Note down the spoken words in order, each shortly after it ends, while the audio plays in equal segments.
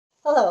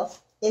Hello.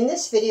 In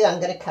this video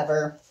I'm going to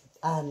cover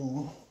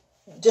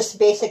just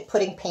basic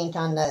putting paint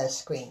on the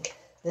screen.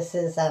 This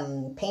is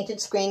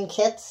painted screen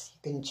kits.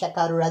 You can check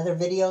out our other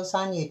videos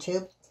on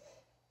YouTube.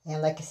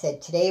 And like I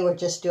said, today we're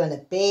just doing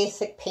a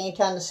basic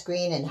paint on the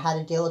screen and how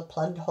to deal with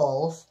plugged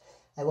holes.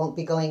 I won't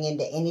be going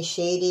into any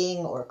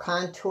shading or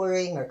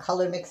contouring or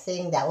color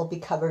mixing. That will be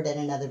covered in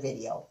another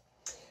video.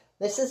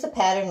 This is a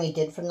pattern we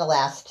did from the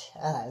last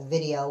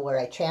video where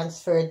I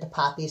transferred the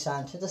poppies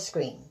onto the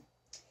screen.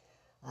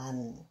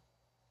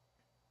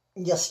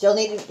 You'll still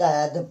need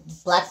the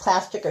black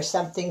plastic or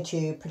something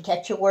to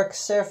protect your work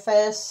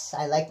surface.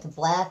 I like the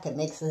black. It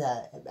makes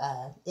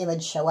the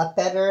image show up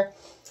better.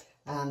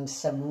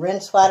 Some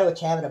rinse water,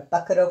 which I have in a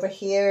bucket over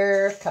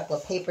here. A couple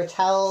of paper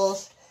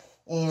towels.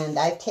 And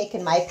I've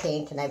taken my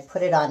paint and I've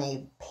put it on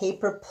a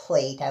paper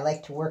plate. I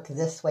like to work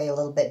this way a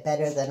little bit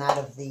better than out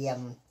of the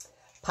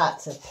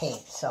pots of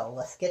paint. So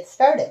let's get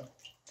started.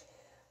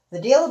 The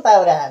deal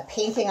about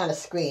painting on a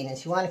screen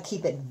is you want to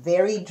keep it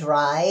very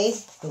dry.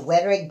 The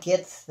wetter it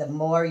gets, the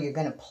more you're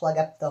going to plug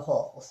up the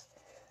holes.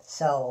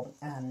 So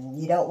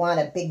you don't want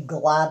a big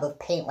glob of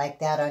paint like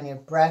that on your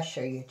brush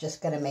or you're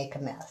just going to make a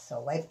mess.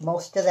 So wipe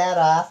most of that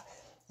off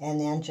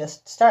and then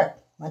just start.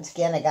 Once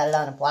again, I got it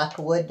on a block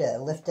of wood to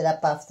lift it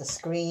up off the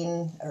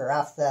screen or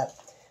off the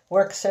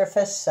work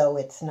surface so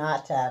it's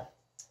not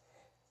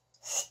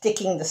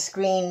sticking the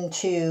screen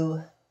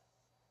to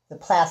the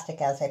plastic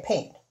as I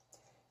paint.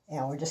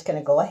 And we're just going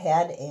to go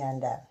ahead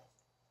and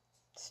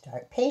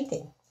start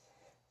painting.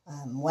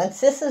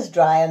 Once this is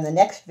dry, in the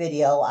next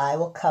video, I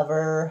will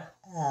cover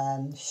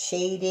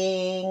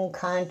shading,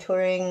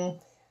 contouring,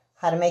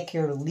 how to make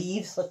your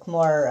leaves look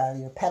more,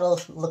 your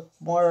petals look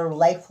more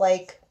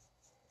lifelike.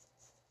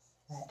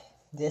 But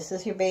this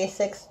is your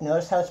basics.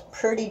 Notice how it's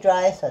pretty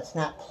dry, so it's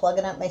not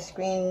plugging up my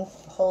screen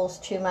holes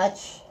too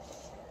much.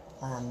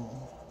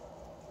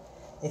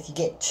 If you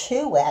get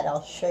too wet,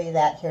 I'll show you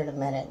that here in a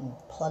minute and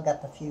plug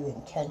up a few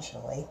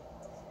intentionally.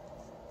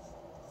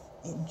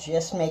 It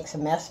just makes a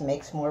mess and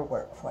makes more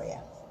work for you.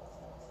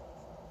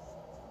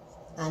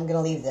 I'm going to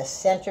leave the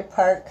center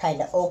part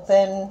kind of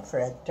open for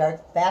a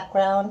dark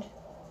background.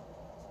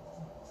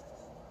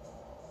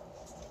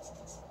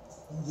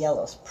 The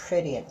yellow's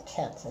pretty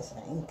intense, isn't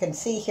it? You can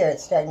see here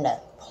it's starting to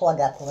plug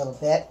up a little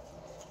bit.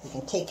 You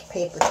can take your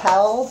paper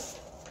towel,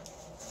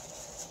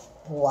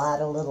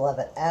 blot a little of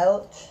it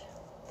out.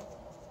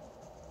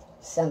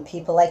 Some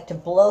people like to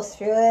blow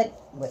through it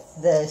with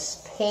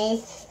this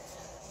paint.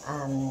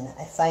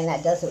 I find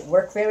that doesn't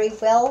work very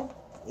well.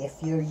 If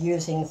you're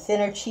using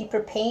thinner, cheaper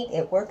paint,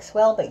 it works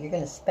well, but you're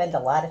going to spend a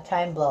lot of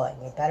time blowing.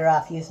 You're better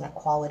off using a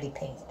quality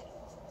paint.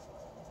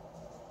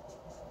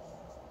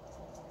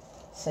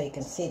 So you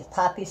can see the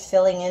poppies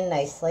filling in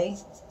nicely.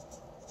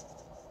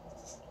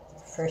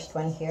 First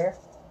one here.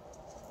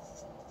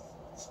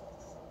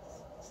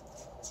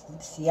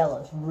 This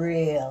yellow is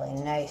really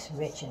nice,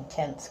 rich,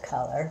 intense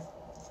color.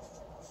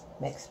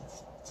 Makes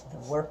the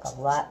work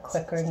a lot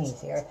quicker and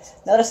easier.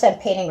 Notice I'm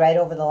painting right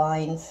over the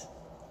lines.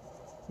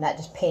 Not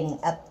just painting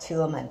up to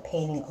them, I'm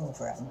painting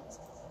over them.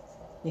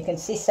 You can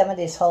see some of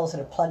these holes that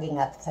are plugging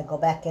up. If I go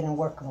back in and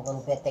work them a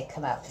little bit, they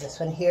come out.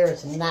 This one here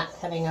is not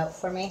coming out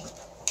for me.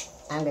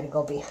 I'm going to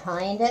go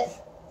behind it,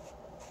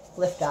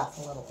 lift off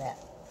a little bit.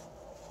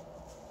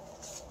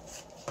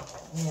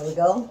 And there we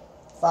go.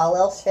 If all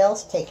else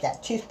fails, take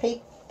that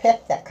toothpick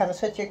that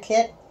comes with your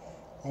kit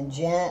and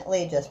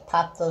gently just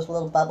pop those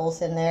little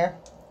bubbles in there,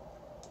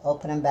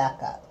 open them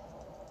back up.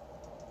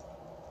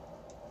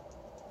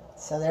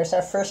 So there's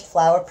our first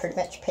flower pretty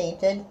much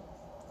painted.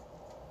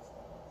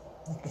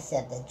 Like I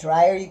said, the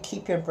drier you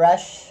keep your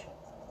brush,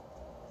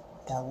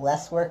 the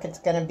less work it's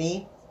going to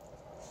be.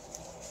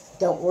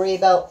 Don't worry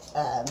about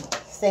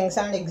things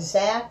aren't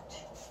exact.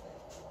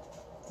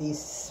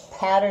 These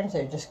patterns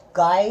are just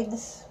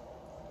guides.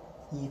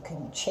 You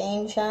can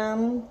change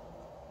them.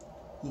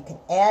 You can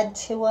add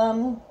to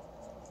them.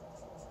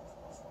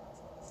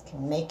 You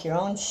can make your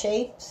own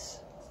shapes.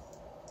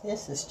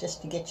 This is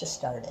just to get you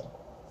started.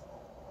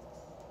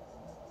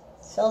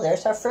 So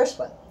there's our first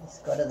one. Let's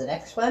go to the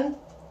next one.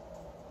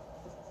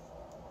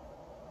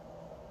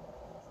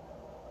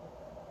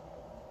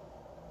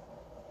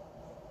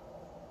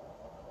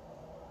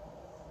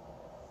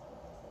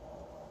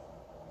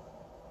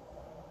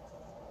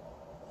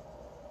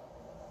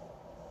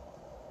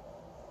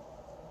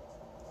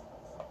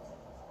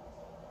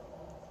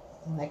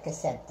 Like I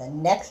said, the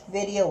next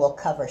video will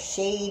cover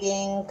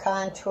shading,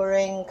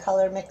 contouring,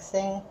 color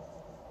mixing.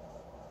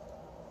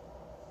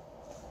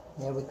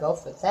 There we go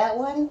for that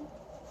one.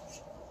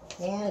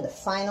 And the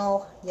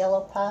final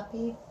yellow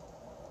poppy.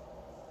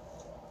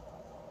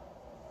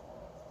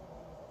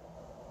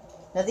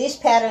 Now these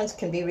patterns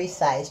can be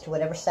resized to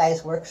whatever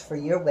size works for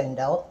your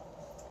window.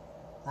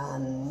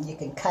 You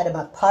can cut them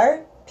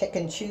apart, pick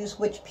and choose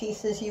which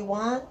pieces you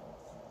want,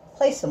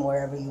 place them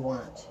wherever you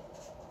want.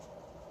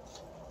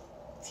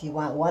 If you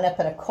want one up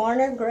in a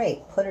corner,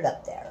 great, put it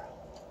up there.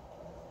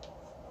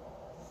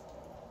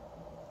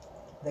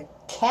 The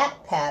cat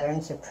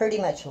patterns are pretty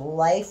much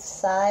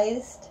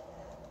life-sized.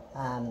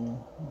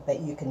 But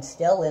you can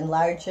still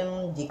enlarge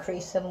them,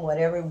 decrease them,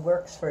 whatever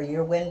works for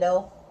your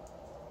window.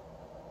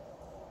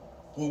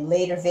 In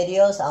later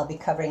videos, I'll be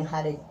covering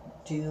how to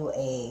do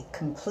a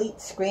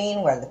complete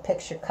screen where the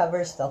picture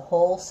covers the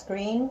whole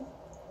screen.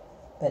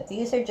 But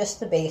these are just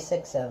the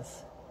basics of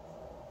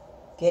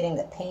getting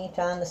the paint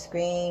on the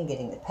screen,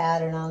 getting the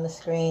pattern on the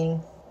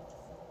screen,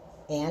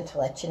 and to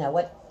let you know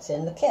what's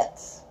in the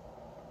kits.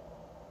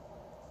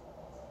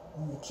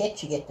 In the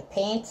kit you get the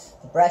paints,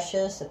 the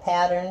brushes, the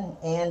pattern,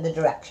 and the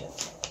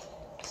directions.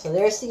 So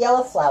there's the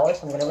yellow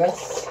flowers. I'm going to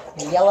rinse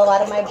the yellow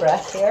out of my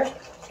brush here.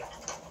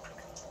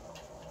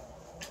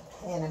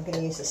 And I'm going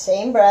to use the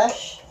same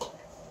brush.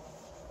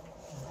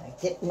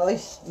 Get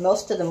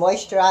most of the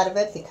moisture out of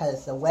it,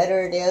 because the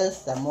wetter it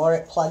is, the more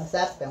it plugs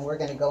up. And we're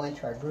going to go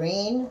into our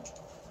green.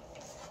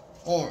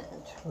 And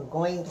we're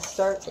going to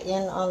start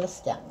in on the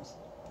stems.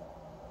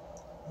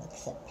 Like I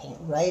said, paint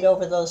right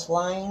over those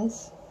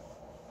lines.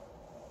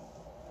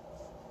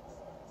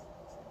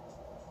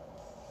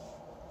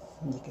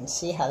 And you can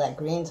see how that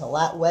green's a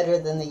lot wetter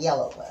than the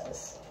yellow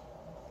was.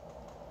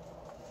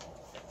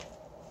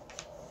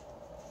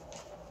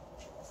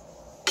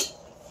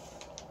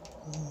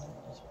 And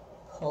just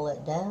pull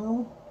it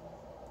down.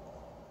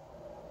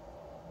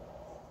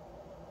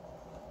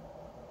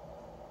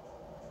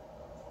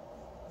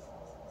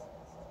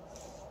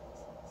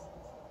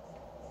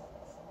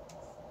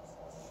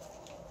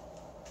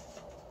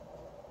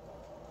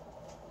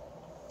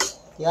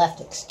 You'll have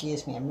to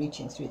excuse me, I'm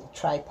reaching through the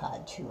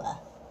tripod to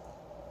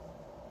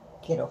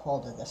get a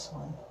hold of this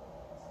one.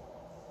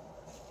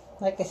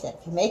 Like I said,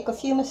 if you make a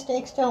few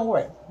mistakes, don't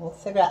worry. We'll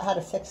figure out how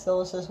to fix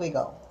those as we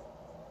go.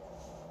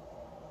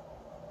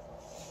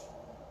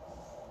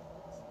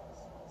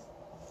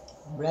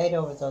 Right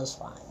over those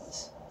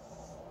lines.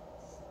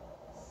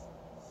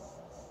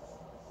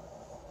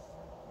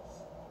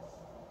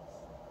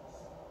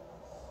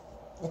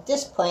 At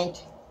this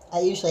point, I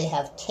usually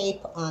have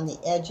tape on the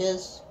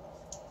edges.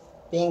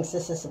 Being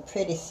this is a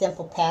pretty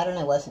simple pattern,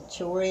 I wasn't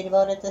too worried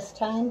about it this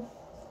time.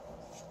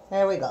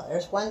 There we go.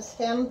 There's one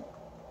stem.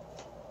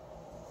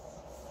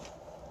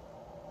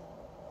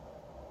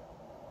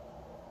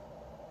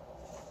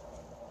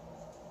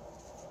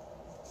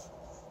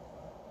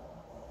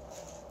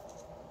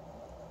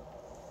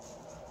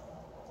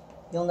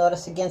 You'll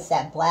notice against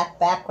that black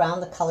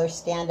background, the colors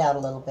stand out a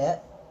little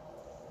bit.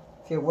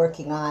 If you're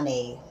working on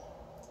a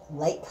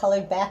light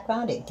colored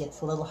background, it gets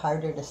a little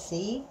harder to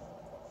see.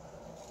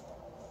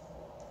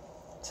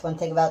 That's one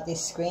thing about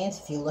these screens.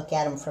 If you look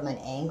at them from an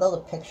angle, the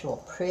picture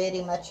will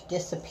pretty much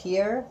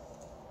disappear.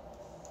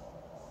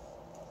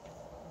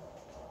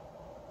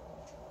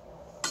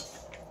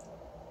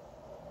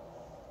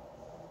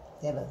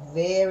 They have a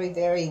very,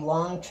 very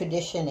long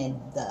tradition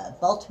in the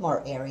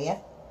Baltimore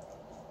area.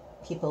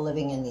 People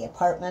living in the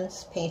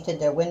apartments painted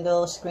their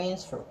window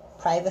screens for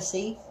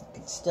privacy. You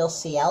could still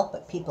see out,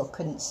 but people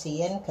couldn't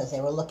see in because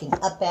they were looking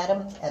up at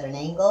them at an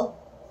angle.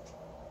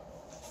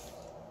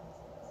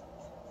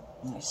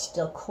 And there's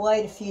still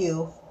quite a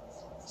few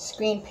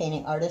screen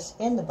painting artists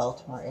in the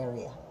Baltimore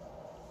area.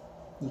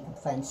 You can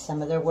find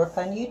some of their work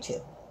on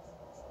YouTube.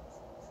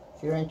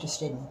 If you're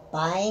interested in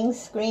buying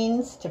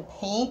screens to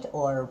paint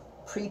or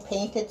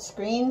pre-painted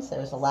screens,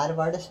 there's a lot of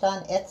artists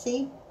on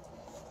Etsy.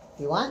 If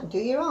you want, do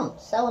your own.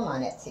 Sell them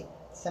on Etsy.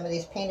 Some of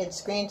these painted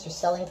screens are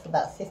selling for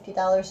about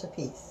 $50 a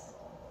piece.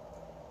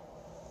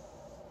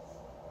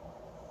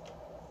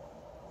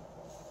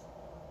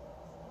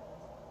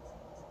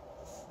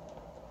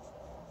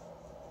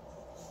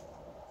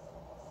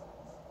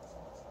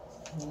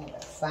 And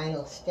our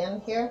final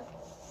stem here.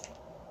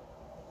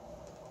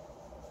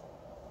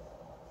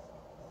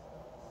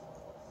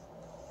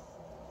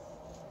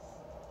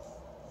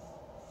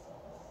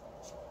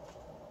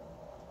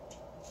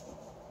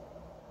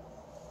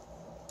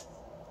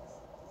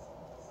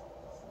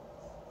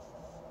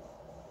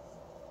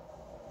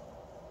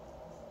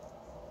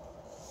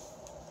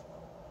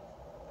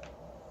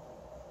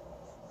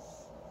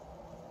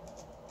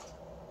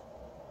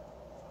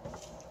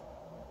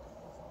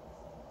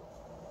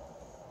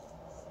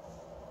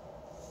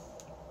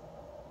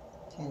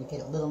 Trying to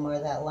get a little more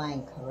of that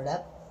line covered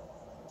up.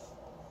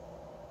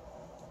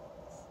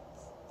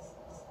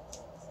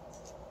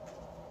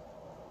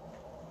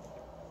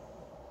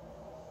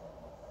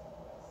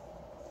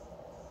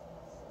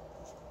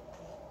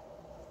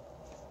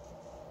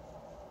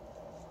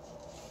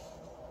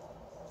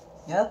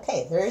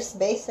 Okay, there's the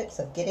basics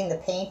of getting the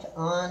paint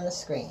on the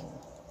screen.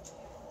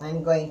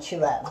 I'm going to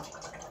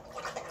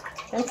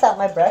rinse out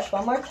my brush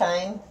one more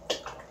time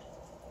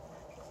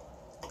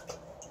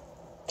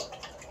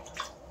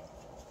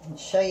and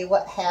show you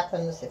what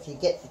happens if you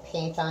get the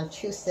paint on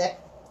too thick.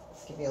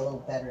 Let's give you a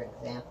little better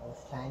example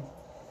this time.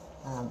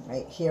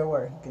 Right here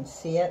where you can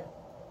see it.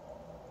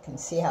 You can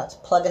see how it's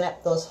plugging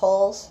up those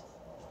holes.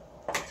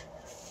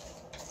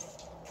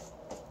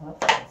 Oh,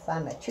 I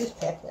found my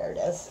toothpick. There it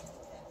is.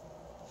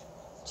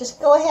 Just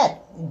go ahead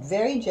and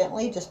very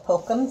gently just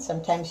poke them.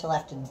 Sometimes you'll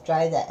have to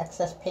dry the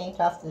excess paint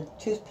off the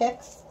toothpick.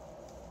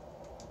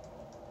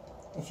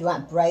 If you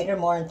want brighter,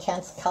 more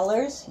intense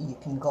colors, you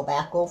can go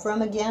back over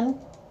them again.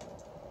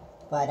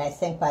 But I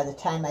think by the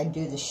time I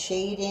do the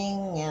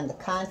shading and the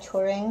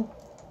contouring,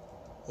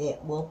 it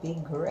will be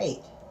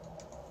great.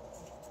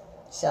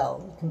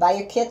 So you can buy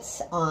your kits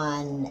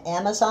on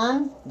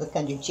Amazon. Look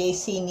under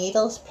JC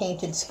Needles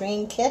Painted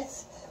Screen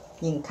Kits.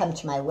 You can come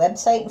to my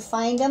website and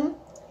find them,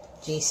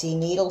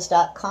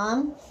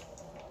 jcneedles.com.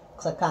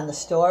 Click on the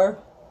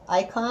store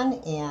icon,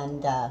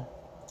 and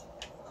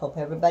hope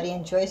everybody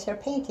enjoys their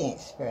painting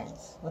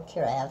experience. Look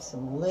here, I have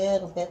some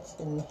little bits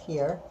in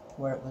here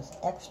where it was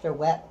extra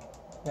wet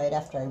right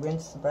after I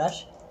rinsed the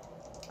brush.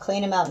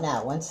 Clean them out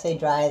now. Once they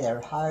dry,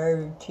 they're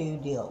hard to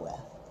deal with.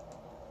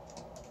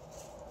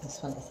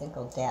 This one I think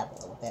I'll dab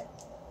a little bit.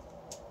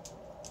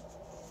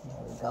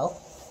 There we go.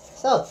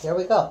 So, there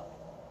we go.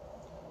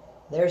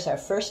 There's our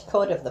first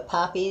coat of the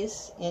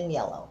poppies in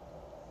yellow.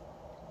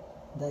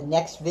 The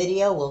next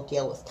video will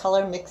deal with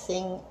color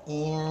mixing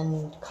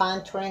and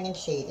contouring and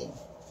shading.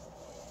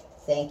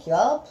 Thank you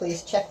all.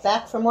 Please check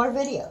back for more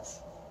videos.